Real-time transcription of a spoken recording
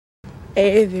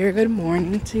A very good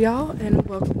morning to y'all and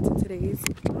welcome to today's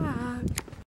vlog.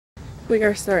 We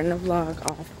are starting the vlog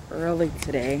off early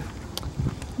today.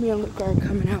 Me and Luke are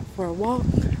coming out for a walk.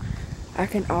 I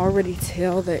can already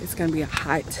tell that it's gonna be a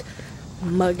hot,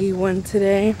 muggy one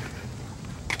today.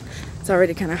 It's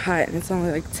already kind of hot and it's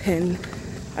only like 10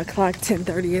 o'clock,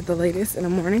 10:30 at the latest in the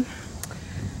morning.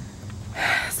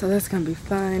 So that's gonna be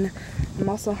fun. I'm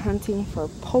also hunting for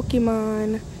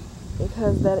Pokemon,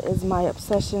 because that is my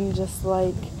obsession, just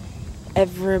like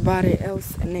everybody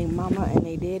else and their mama and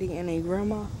their daddy and their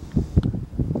grandma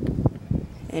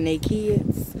and their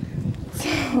kids.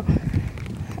 So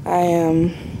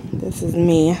this is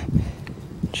me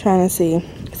trying to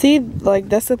see, like,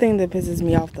 that's the thing that pisses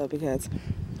me off though, because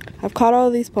I've caught all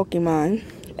these Pokemon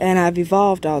and I've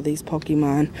evolved all these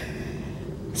Pokemon,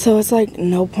 so it's like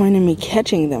no point in me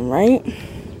catching them, right?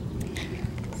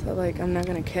 So like I'm not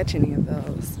gonna catch any of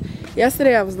those.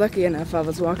 Yesterday I was lucky enough, I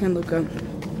was walking Luca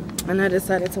and I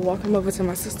decided to walk him over to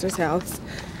my sister's house.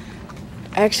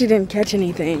 I actually didn't catch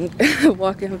anything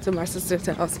walking him to my sister's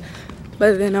house,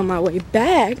 but then on my way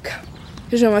back,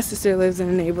 because you know my sister lives in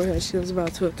a neighborhood, she lives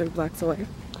about 2 or 3 blocks away,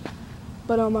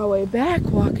 but on my way back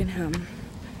walking him,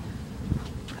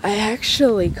 I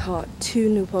actually caught 2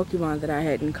 new Pokemon that I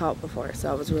hadn't caught before, so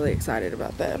I was really excited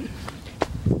about that.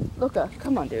 Luca,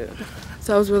 come on dude.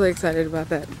 So I was really excited about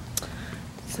that.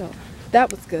 So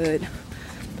that was good.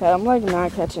 But I'm like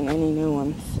not catching any new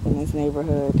ones in this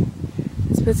neighborhood.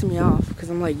 It's pissing me off because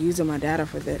I'm like using my data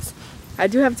for this. I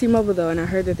do have T-Mobile though, and I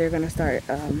heard that they're gonna start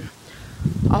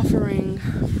offering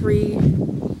free.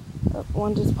 Oh,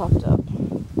 one just popped up.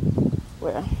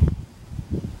 Where?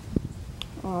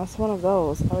 Oh, it's one of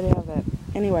those. I already have that.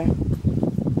 Anyway,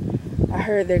 I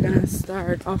heard they're gonna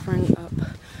start offering up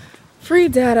free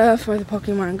data for the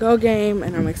Pokemon Go game,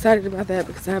 and I'm excited about that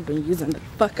because I've been using the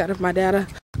fuck out of my data.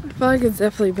 I feel like it's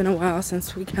definitely been a while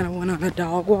since we kind of went on a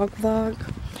dog walk vlog,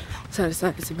 so I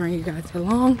decided to bring you guys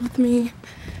along with me.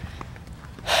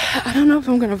 I don't know if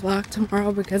I'm gonna vlog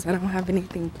tomorrow because I don't have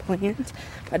anything planned.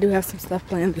 I do have some stuff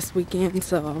planned this weekend,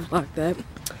 so I'll vlog that.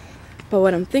 But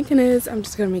what I'm thinking is I'm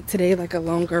just gonna make today like a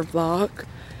longer vlog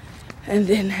and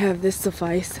then have this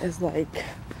suffice as like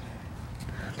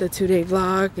the 2-day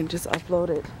vlog and just upload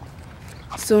it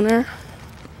sooner.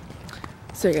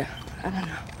 So yeah, I don't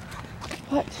know.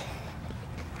 What?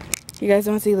 You guys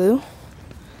want to see Lou?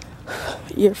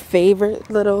 Your favorite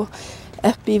little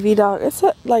FBV dog. It's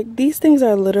like these things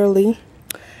are literally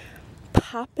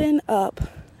popping up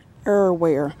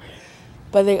everywhere,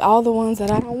 but they all the ones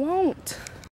that I don't want.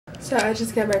 So I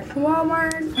just got back from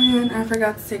Walmart and I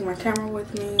forgot to take my camera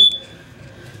with me.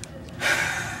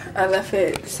 I left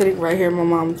it sitting right here in my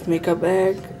mom's makeup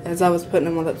bag as I was putting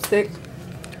in my lipstick.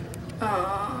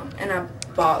 And I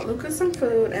bought Lucas some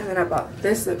food, and then I bought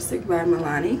this lipstick by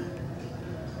Milani.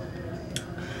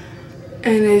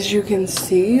 And as you can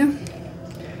see,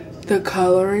 the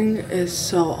coloring is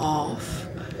so off.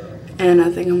 And I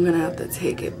think I'm gonna have to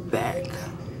take it back.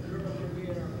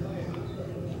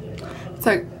 It's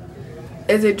like,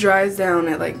 as it dries down,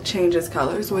 it like changes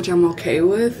colors, which I'm okay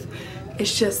with.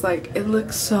 It's just like, it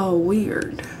looks so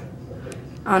weird.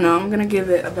 I don't know, I'm gonna give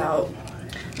it about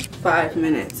 5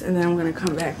 minutes and then I'm gonna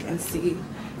come back and see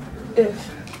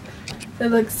if it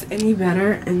looks any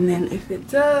better, and then if it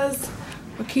does,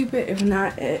 we'll keep it. If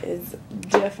not, it is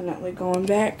definitely going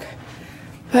back.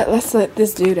 But let's let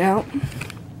this dude out.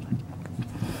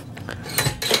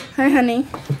 Hi honey.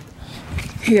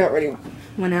 He already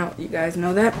went out, you guys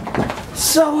know that.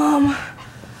 So I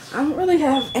don't really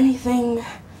have anything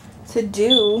to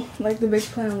do. Like, the big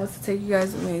plan was to take you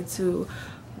guys with me to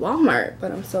Walmart,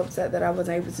 but I'm so upset that I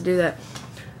wasn't able to do that.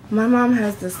 My mom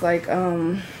has this like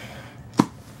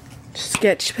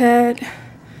sketch pad,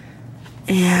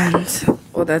 and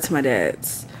well, that's my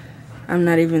dad's. I'm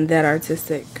not even that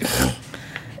artistic.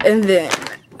 And then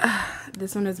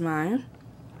this one is mine,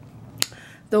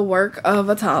 the work of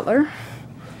a toddler.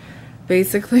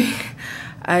 Basically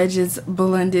I just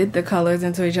blended the colors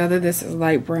into each other. This is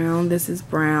light brown, this is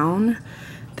brown,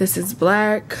 this is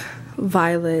black,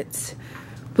 violet,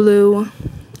 blue,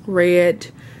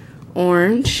 red,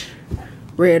 orange,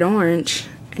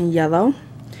 and yellow.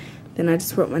 Then I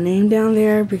just wrote my name down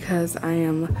there because I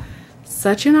am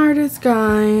such an artist,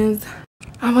 guys.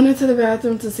 I went into the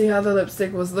bathroom to see how the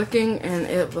lipstick was looking, and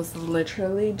it was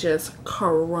literally just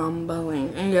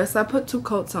crumbling. And yes, I put 2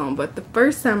 coats on, but the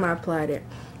first time I applied it,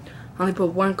 I only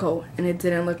put 1 coat and it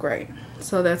didn't look right.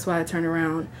 So that's why I turned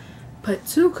around, put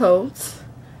 2 coats,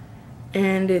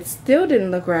 and it still didn't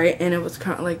look right. And it was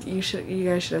kind of like, you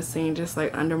guys should have seen just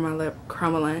like under my lip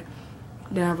crumbling.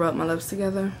 Then I rubbed my lips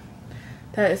together.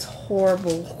 That is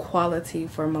horrible quality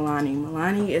for Milani.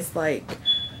 Milani is like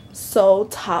so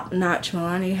top notch.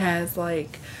 Milani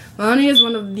is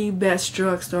one of the best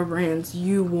drugstore brands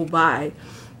you will buy.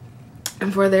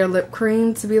 And for their lip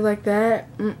cream to be like that,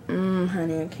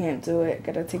 honey, I can't do it.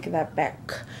 Gotta take that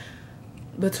back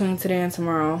between today and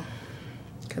tomorrow,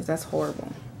 because that's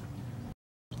horrible.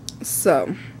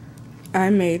 So, I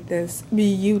made this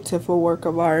beautiful work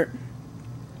of art.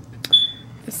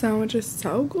 The sandwich is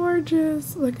so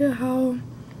gorgeous. Look at how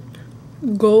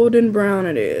golden brown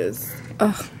it is.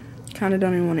 Ugh, kind of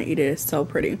don't even want to eat it. It's so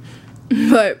pretty.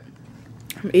 But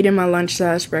I'm eating my lunch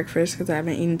 / breakfast because I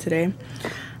haven't eaten today.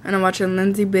 And I'm watching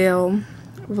Lindsay Bell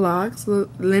vlogs.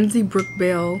 Lindsay Brooke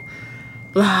Bell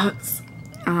vlogs.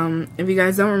 If you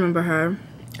guys don't remember her,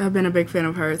 I've been a big fan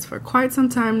of hers for quite some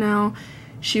time now.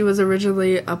 She was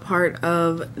originally a part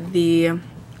of the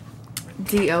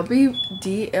DLV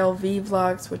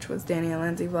vlogs, which was Danny and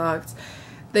Lindsay vlogs.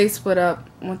 They split up,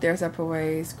 went their separate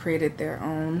ways, created their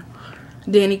own.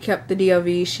 Danny kept the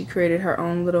DLV. She created her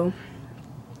own little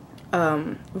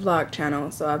vlog channel.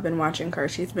 So I've been watching her.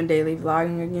 She's been daily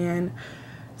vlogging again.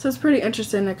 So it's pretty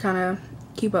interesting to kind of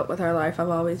keep up with her life. I've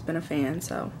always been a fan,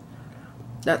 so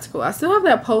that's cool. I still have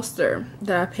that poster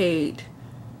that I paid,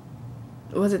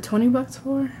 was it 20 bucks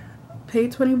for?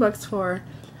 Paid 20 bucks for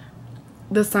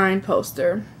the signed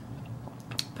poster,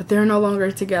 but they're no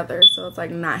longer together, so it's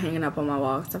like not hanging up on my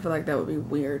wall, because I feel like that would be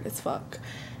weird as fuck.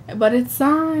 But it's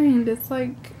signed. It's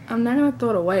like, I'm not gonna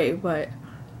throw it away, but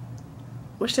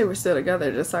wish they were still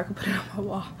together just so I could put it on my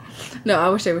wall. No, I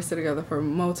wish they were still together for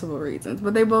multiple reasons,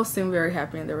 but they both seem very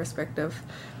happy in their respective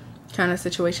kind of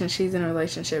situations. She's in a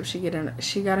relationship. She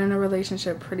got in a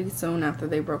relationship pretty soon after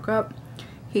they broke up.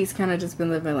 He's kind of just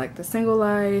been living like the single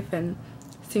life, and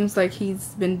seems like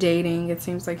he's been dating. It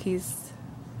seems like he's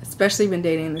especially been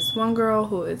dating this one girl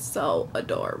who is so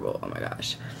adorable. Oh my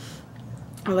gosh.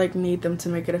 I like need them to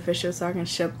make it official so I can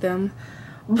ship them.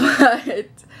 But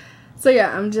so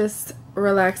yeah, I'm just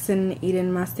relaxing,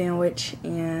 eating my sandwich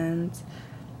and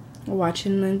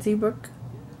watching Lindsay Brooke.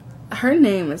 Her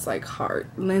name is like hard.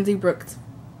 Lindsay Brooke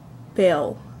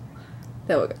Bell.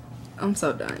 There we go. I'm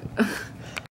so done.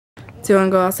 Do you want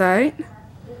to go outside?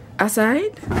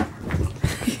 Outside?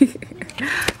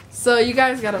 So you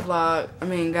guys got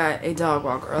a dog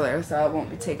walk earlier, so I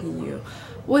won't be taking you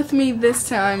with me this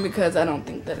time because I don't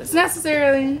think that it's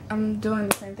necessary. I'm doing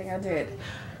the same thing I did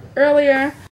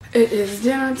earlier. It is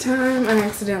dinner time. I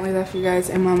accidentally left you guys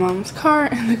in my mom's car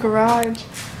in the garage.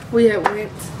 We had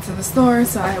went to the store,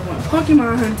 so I went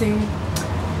Pokemon hunting,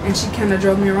 and she kind of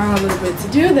drove me around a little bit to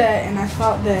do that, and I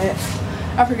thought that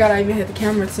I forgot I even had the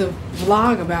camera to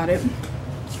vlog about it.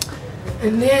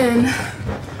 And then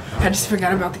I just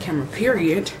forgot about the camera,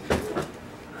 period.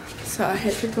 So I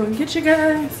had to go and get you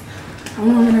guys.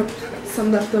 I'm warming up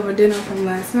some leftover dinner from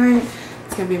last night.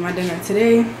 It's gonna be my dinner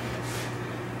today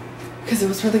because it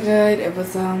was really good. It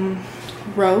was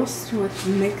roast with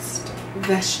mixed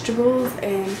vegetables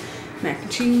and mac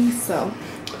and cheese. So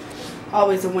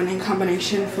always a winning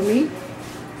combination for me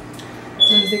as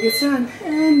soon as it gets done.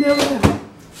 And there we go.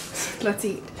 Let's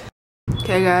eat.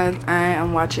 Okay guys, I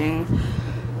am watching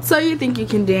So You Think You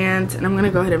Can Dance, and I'm gonna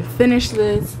go ahead and finish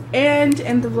this and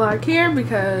end the vlog here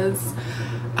because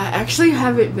I actually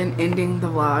haven't been ending the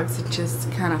vlogs. It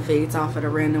just kind of fades off at a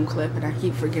random clip and I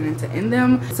keep forgetting to end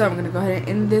them. So I'm gonna go ahead and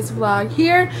end this vlog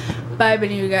here by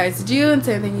bidding you guys adieu and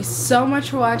saying thank you so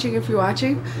much for watching. If you're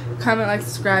watching, comment, like,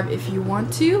 subscribe if you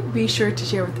want to. Be sure to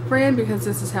share with a friend because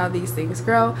this is how these things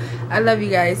grow. I love you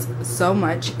guys so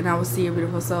much, and I will see your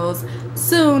beautiful souls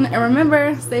soon. And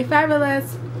remember, stay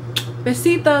fabulous.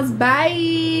 Besitos.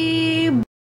 Bye.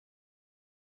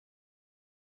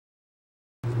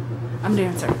 I'm a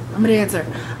dancer. I'm a dancer.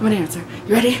 I'm a dancer.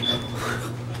 You ready?